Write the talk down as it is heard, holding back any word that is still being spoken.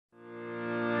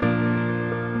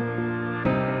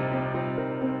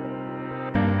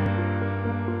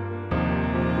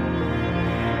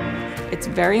It's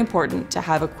very important to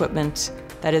have equipment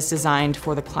that is designed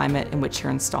for the climate in which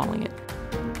you're installing it.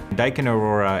 Daikin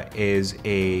Aurora is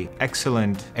an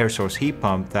excellent air source heat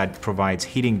pump that provides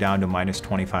heating down to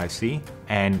 -25°C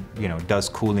and does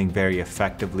cooling very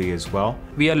effectively as well.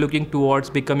 We are looking towards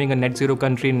becoming a net zero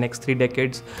country in the next 3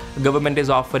 decades. The government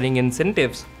is offering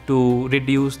incentives to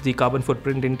reduce the carbon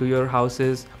footprint into your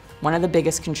houses. One of the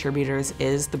biggest contributors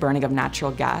is the burning of natural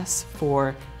gas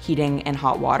for heating and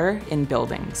hot water in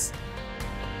buildings.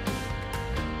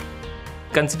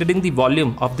 Considering the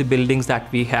volume of the buildings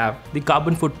that we have, the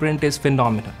carbon footprint is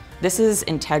phenomenal. This is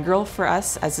integral for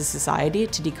us as a society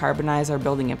to decarbonize our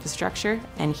building infrastructure,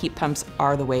 and heat pumps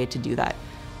are the way to do that.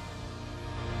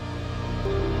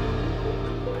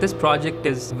 This project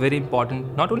is very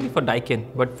important, not only for Daikin,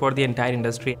 but for the entire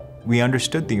industry. We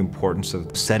understood the importance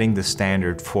of setting the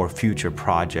standard for future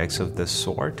projects of this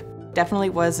sort. Definitely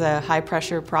was a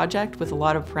high-pressure project with a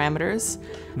lot of parameters.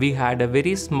 We had a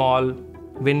very small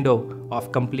window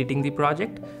of completing the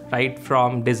project, right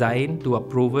from design to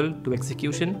approval to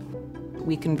execution.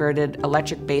 We converted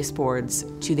electric baseboards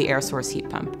to the air source heat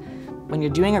pump. When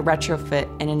you're doing a retrofit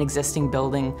in an existing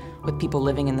building with people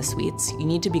living in the suites, you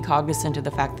need to be cognizant of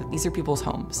the fact that these are people's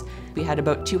homes. We had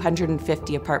about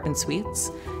 250 apartment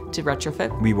suites to retrofit.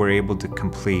 We were able to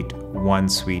complete 1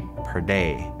 suite per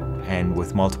day, and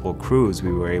with multiple crews,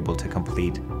 we were able to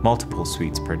complete multiple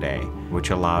suites per day,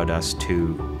 which allowed us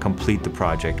to complete the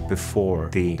project before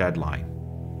the deadline.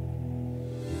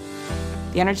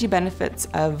 The energy benefits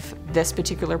of this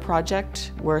particular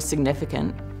project were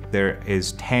significant. There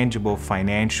is tangible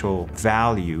financial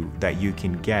value that you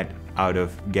can get out of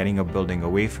getting a building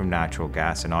away from natural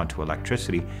gas and onto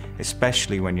electricity,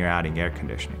 especially when you're adding air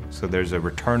conditioning. So there's a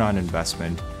return on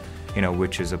investment,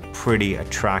 which is a pretty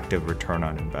attractive return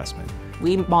on investment.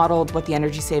 We modeled what the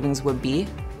energy savings would be,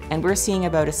 and we're seeing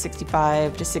about a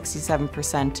 65 to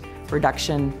 67%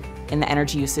 reduction in the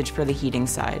energy usage for the heating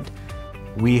side.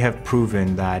 We have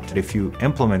proven that if you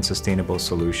implement sustainable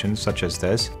solutions such as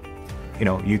this,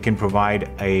 you can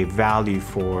provide a value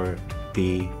for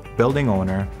the building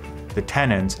owner, the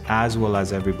tenants, as well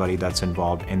as everybody that's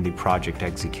involved in the project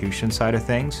execution side of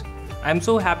things. I'm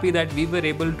so happy that we were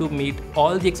able to meet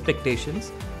all the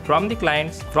expectations from the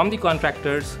clients, from the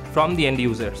contractors, from the end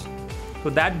users.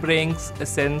 So that brings a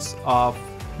sense of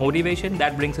motivation,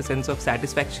 that brings a sense of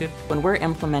satisfaction. When we're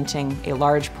implementing a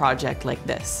large project like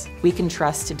this, we can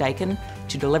trust Daikin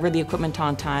to deliver the equipment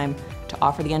on time, to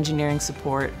offer the engineering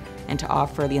support, and to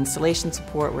offer the installation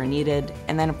support where needed,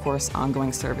 and then of course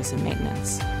ongoing service and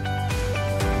maintenance.